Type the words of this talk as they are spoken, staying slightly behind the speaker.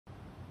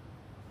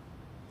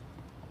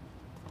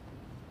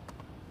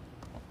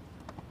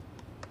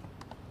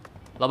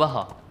老板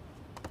好。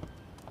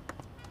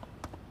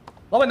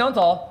老板娘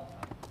走。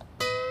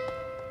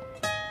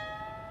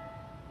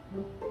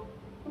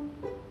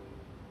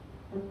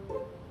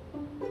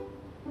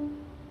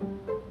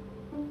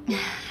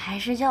还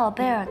是叫我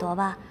贝耳朵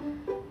吧。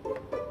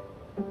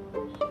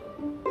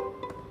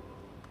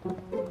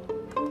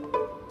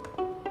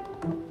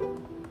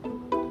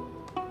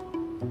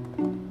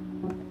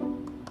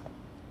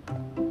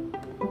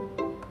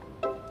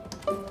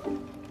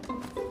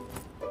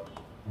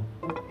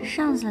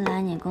上次来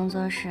你工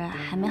作室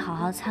还没好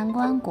好参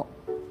观过。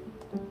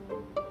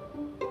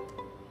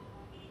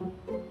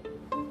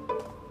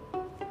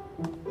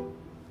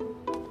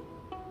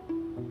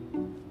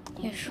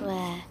叶叔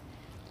哎，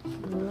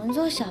我们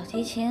做小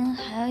提琴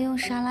还要用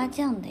沙拉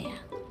酱的呀。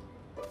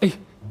哎，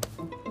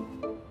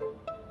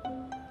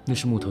那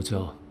是木头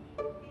胶。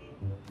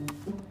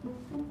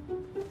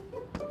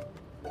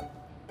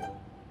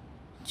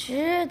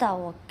知道，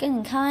我跟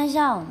你开玩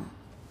笑呢。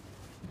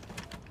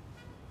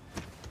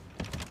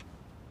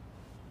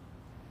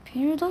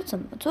 平时都怎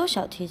么做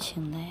小提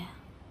琴的呀？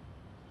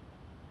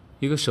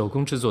一个手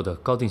工制作的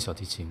高定小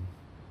提琴，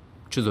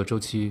制作周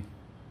期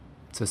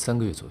在3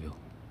个月左右，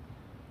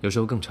有时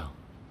候更长。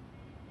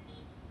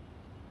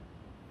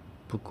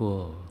不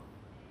过，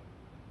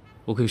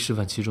我可以示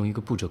范其中一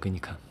个步骤给你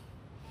看。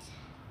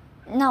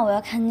那我要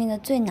看那个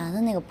最难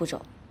的那个步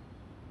骤。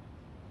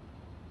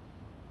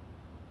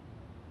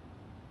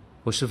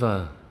我示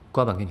范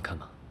刮板给你看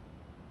吧。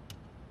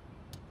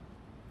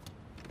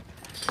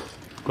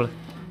过来。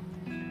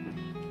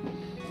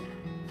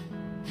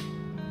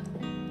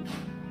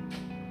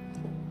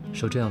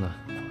 手这样的，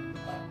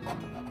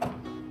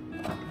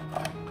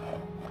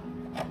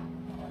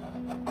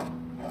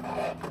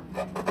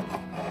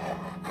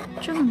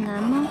这么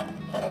难吗？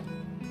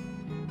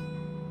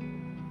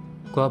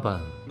刮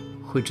板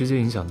会直接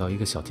影响到一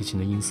个小提琴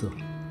的音色，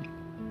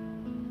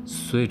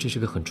所以这是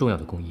个很重要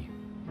的工艺。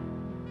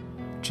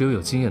只有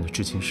经验的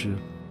制琴师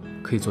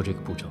可以做这个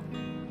步骤。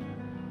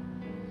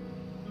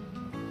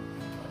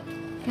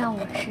让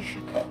我试试。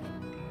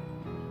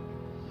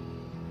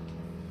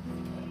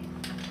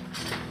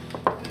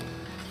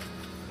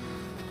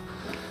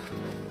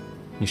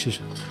 你试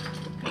试，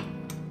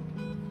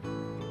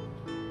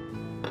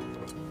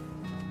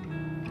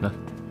来，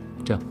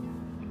这样，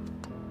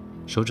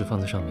手指放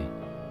在上面，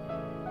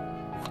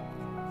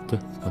对，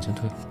往前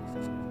推，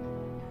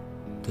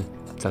对，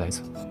再来一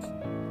次。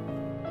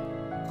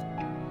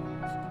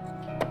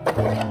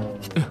哎呀，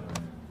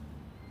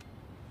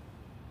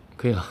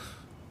可以了，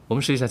我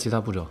们试一下其他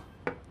步骤。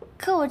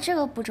可我这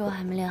个步骤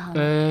还没练好呢。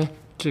哎，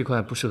这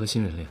块不适合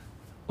新人练，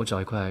我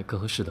找一块更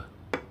合适的。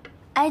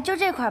 哎，就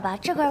这块吧，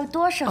这块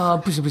多适合啊！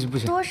不行不行不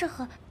行，多适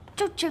合，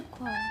就这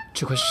块。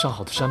这块是上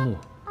好的杉木，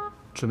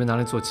准备拿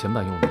来做前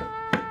板用的。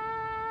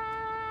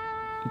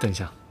你等一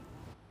下，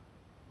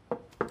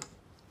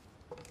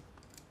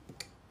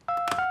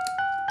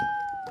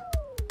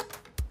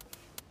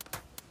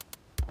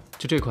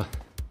就这块。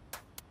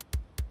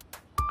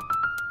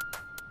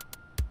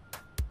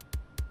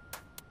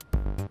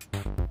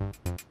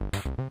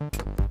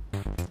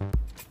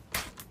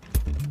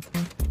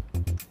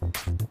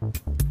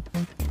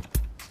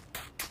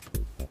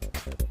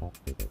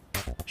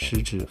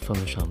食指放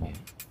在上面，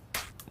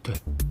对，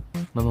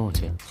慢慢往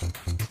前。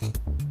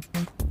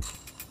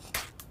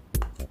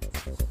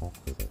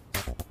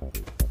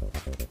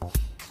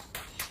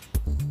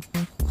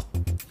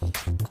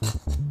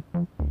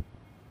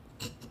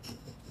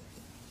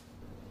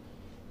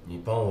你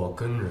帮我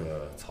跟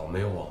着草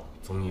莓网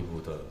综艺部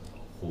的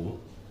胡，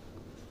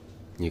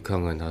你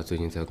看看他最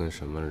近在跟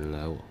什么人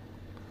来往。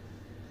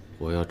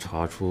我要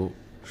查出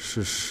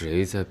是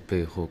谁在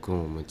背后跟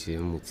我们节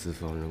目资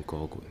方人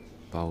搞鬼。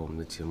 把我们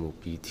的节目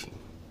逼停。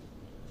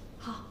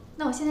好，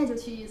那我现在就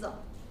去于总。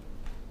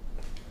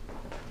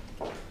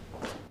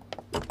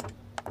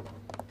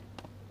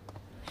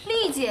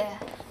丽姐，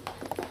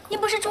你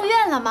不是住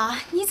院了吗？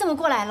你怎么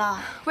过来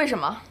了？为什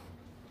么？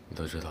你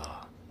都知道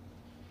了。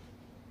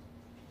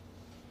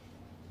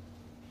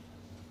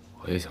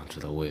我也想知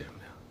道为什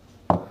么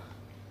呀。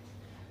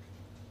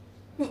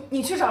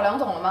你去找梁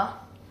总了吗？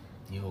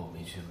你以为我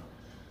没去吗？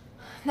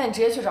那你直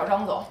接去找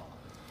张总。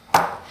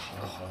好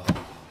了好了。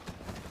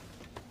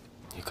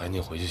 你赶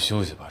紧回去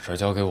休息吧，这儿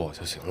交给我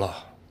就行了。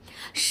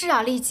是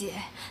啊，丽姐，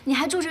你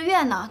还住着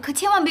院呢，可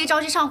千万别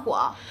着急上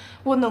火。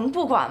我能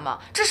不管吗？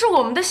这是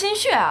我们的心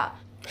血啊！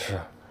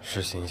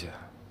是心血，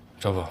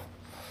这不，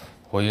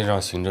我已经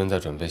让刑侦在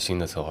准备新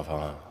的策划方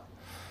案了。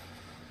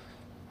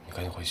你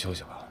赶紧回去休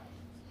息吧。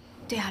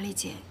对啊，丽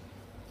姐，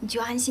你就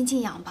安心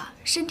静养吧，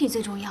身体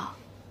最重要。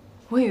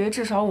我以为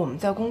至少我们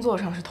在工作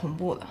上是同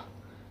步的。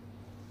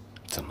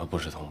怎么不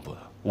是同步的？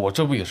我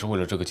这不也是为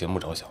了这个节目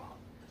着想吗？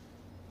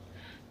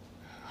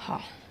 好，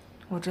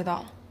我知道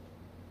了。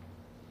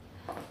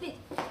丽，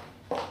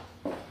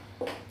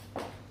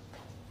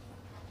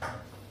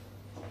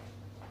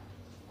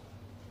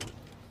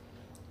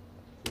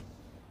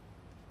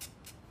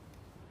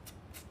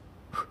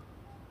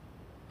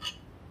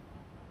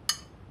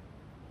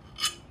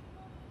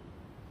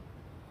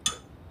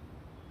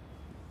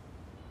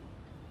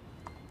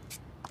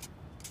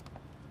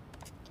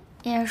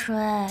叶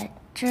水，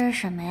这是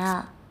什么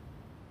呀？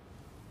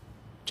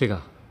这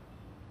个，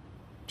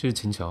这是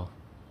琴桥。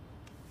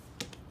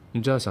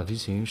你知道小提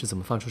琴是怎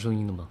么发出声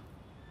音的吗？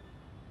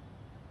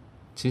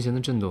琴弦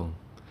的振动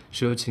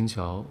是由琴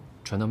桥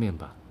传到面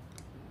板，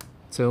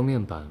再由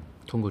面板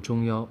通过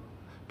中腰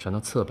传到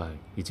侧板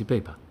以及背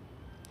板，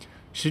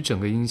使整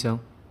个音箱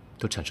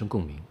都产生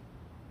共鸣，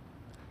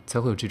才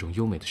会有这种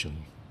优美的声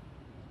音。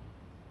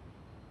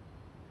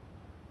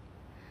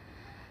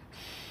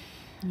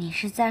你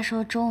是在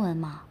说中文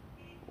吗？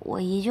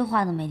我一句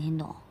话都没听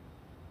懂。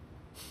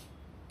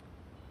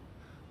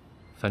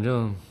反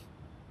正，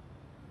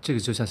这个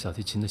就像小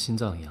提琴的心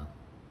脏一样，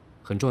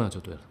很重要就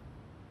对了。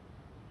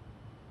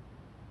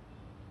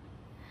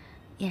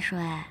叶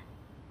水，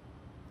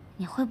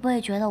你会不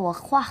会觉得我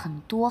话很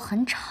多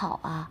很吵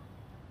啊？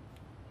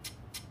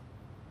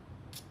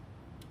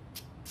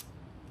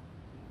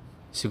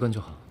习惯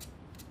就好。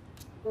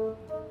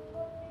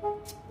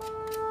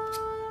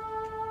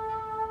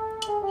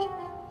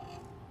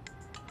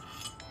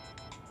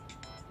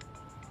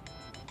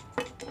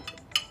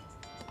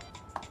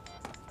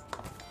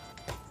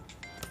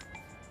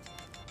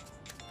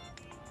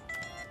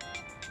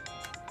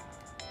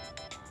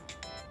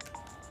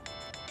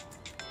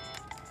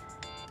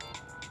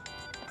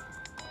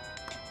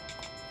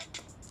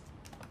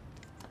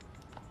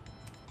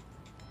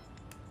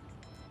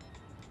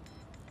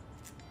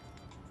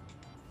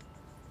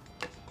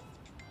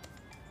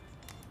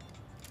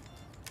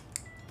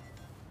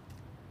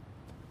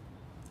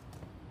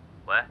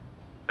喂，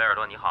贝尔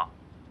多你好，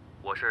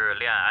我是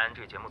恋爱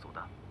ING 节目组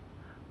的，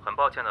很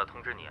抱歉的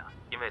通知你啊，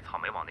因为草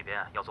莓网那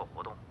边要做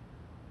活动，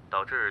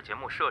导致节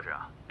目设置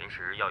临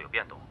时要有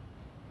变动。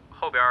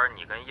后边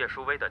你跟叶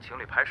舒薇的情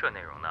侣拍摄内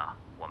容呢，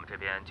我们这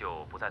边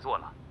就不再做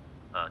了，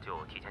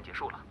就提前结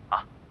束了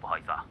啊，不好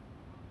意思啊。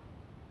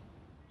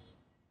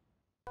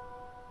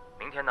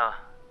明天呢，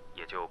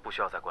也就不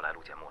需要再过来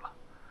录节目了。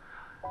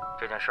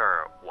这件事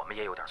儿我们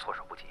也有点措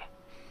手不及，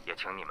也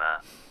请你们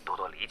多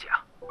多理解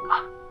啊。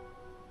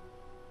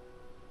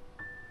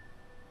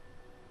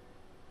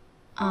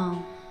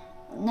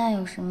那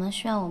有什么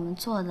需要我们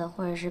做的，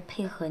或者是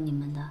配合你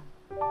们的？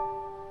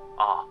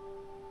哦，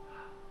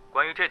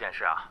关于这件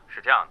事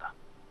是这样的，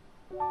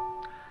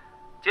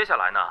接下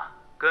来呢，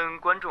跟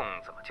观众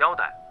怎么交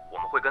代，我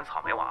们会跟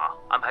草莓网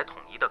安排统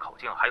一的口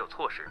径还有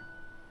措施，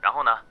然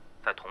后呢，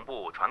再同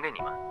步传给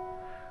你们。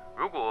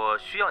如果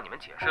需要你们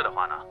解释的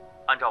话呢，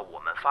按照我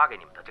们发给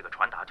你们的这个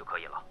传达就可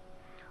以了。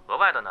额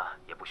外的呢，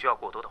也不需要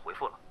过多的回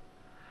复了。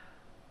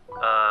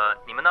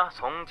你们呢，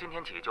从今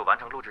天起就完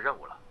成录制任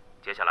务了。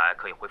接下来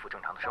可以恢复正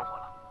常的生活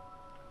了。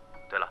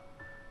对了，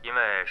因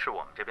为是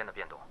我们这边的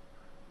变动，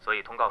所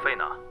以通告费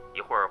呢，一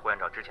会儿会按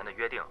照之前的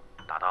约定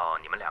打到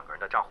你们2个人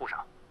的账户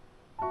上。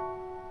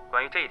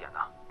关于这一点呢，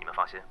你们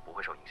放心，不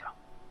会受影响。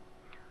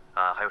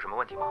还有什么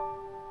问题吗？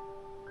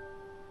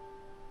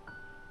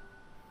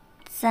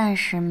暂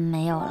时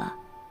没有了。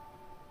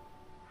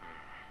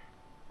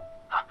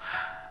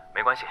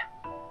没关系，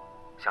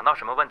想到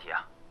什么问题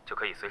就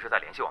可以随时再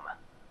联系我们，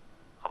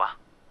好吧？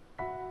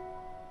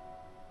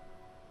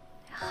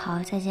好，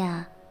再见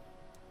啊。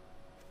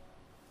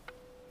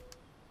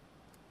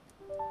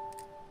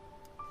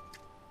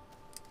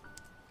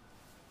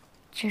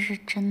这是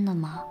真的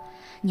吗？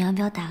你要不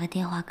要打个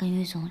电话跟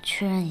于总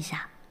确认一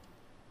下？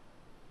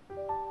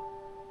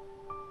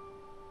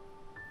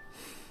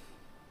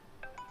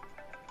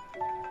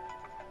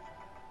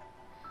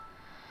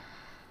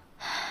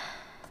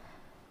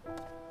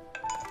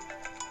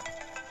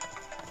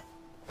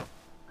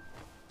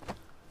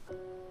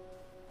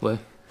喂。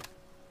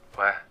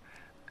喂，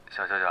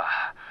小舅舅，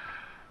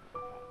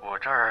我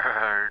这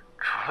儿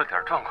出了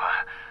点状况，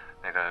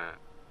那个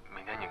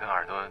明天你跟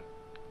耳朵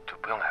就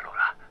不用来录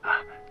了啊，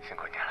辛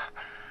苦你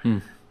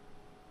了。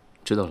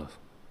知道了，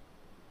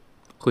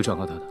会转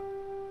告他的。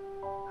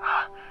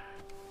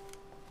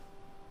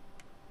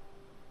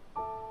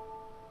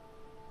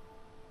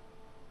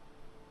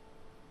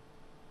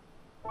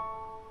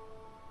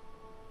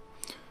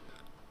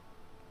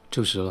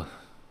就是了，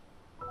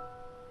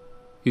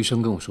玉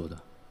生跟我说的。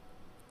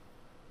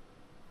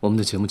我们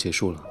的节目结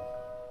束了。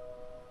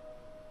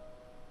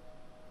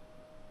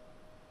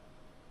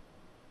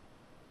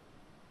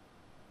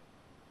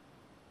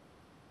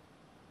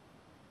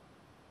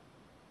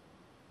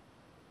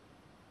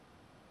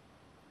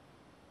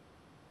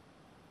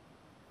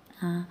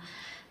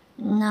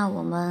那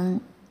我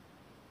们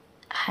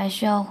还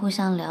需要互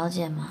相了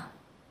解吗？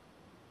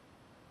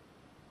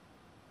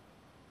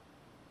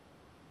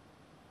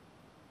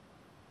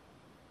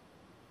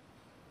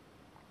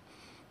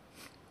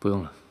不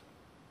用了。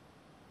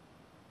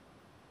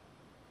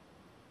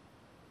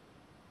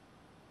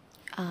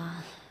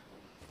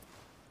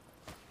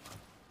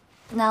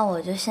那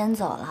我就先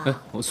走了。哎，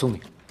我送你。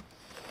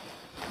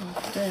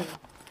对了，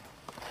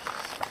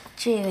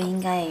这个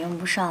应该也用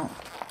不上了，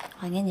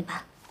还给你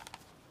吧。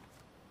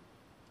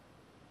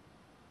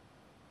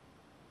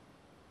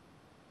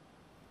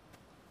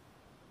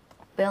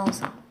不用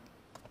送。